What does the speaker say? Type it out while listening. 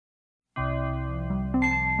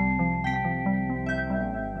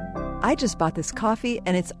I just bought this coffee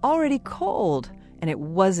and it's already cold. And it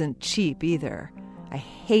wasn't cheap either. I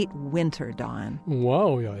hate winter, Don.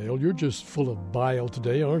 Wow, Yael, you're just full of bile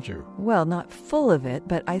today, aren't you? Well, not full of it,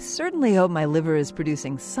 but I certainly hope my liver is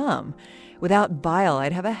producing some. Without bile,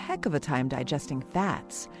 I'd have a heck of a time digesting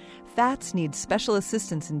fats. Fats need special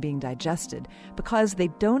assistance in being digested because they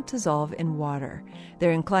don't dissolve in water.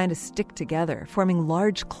 They're inclined to stick together, forming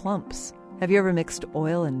large clumps. Have you ever mixed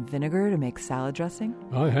oil and vinegar to make salad dressing?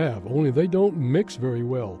 I have, only they don't mix very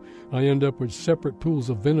well. I end up with separate pools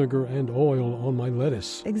of vinegar and oil on my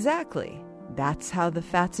lettuce. Exactly. That's how the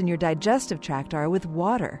fats in your digestive tract are with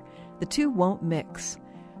water. The two won't mix.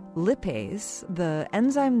 Lipase, the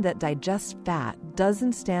enzyme that digests fat,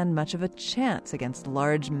 doesn't stand much of a chance against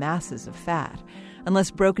large masses of fat.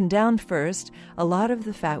 Unless broken down first, a lot of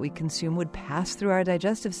the fat we consume would pass through our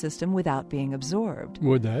digestive system without being absorbed.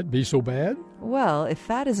 Would that be so bad? Well, if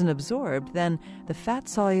fat isn't absorbed, then the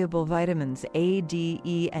fat-soluble vitamins A, D,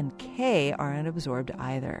 E, and K aren't absorbed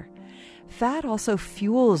either. Fat also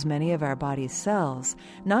fuels many of our body's cells,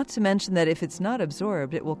 not to mention that if it's not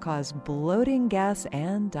absorbed, it will cause bloating, gas,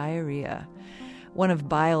 and diarrhea. One of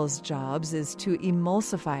bile's jobs is to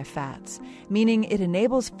emulsify fats, meaning it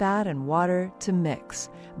enables fat and water to mix.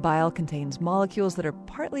 Bile contains molecules that are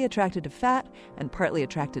partly attracted to fat and partly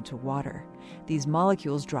attracted to water. These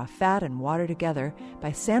molecules draw fat and water together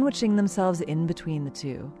by sandwiching themselves in between the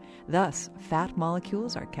two. Thus, fat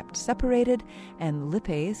molecules are kept separated, and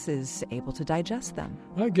lipase is able to digest them.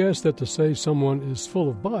 I guess that to say someone is full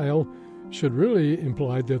of bile should really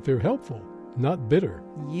imply that they're helpful, not bitter.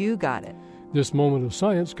 You got it. This Moment of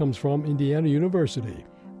Science comes from Indiana University.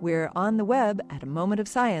 We're on the web at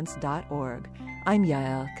momentofscience.org. I'm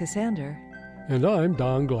Yael Cassander. And I'm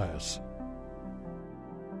Don Glass.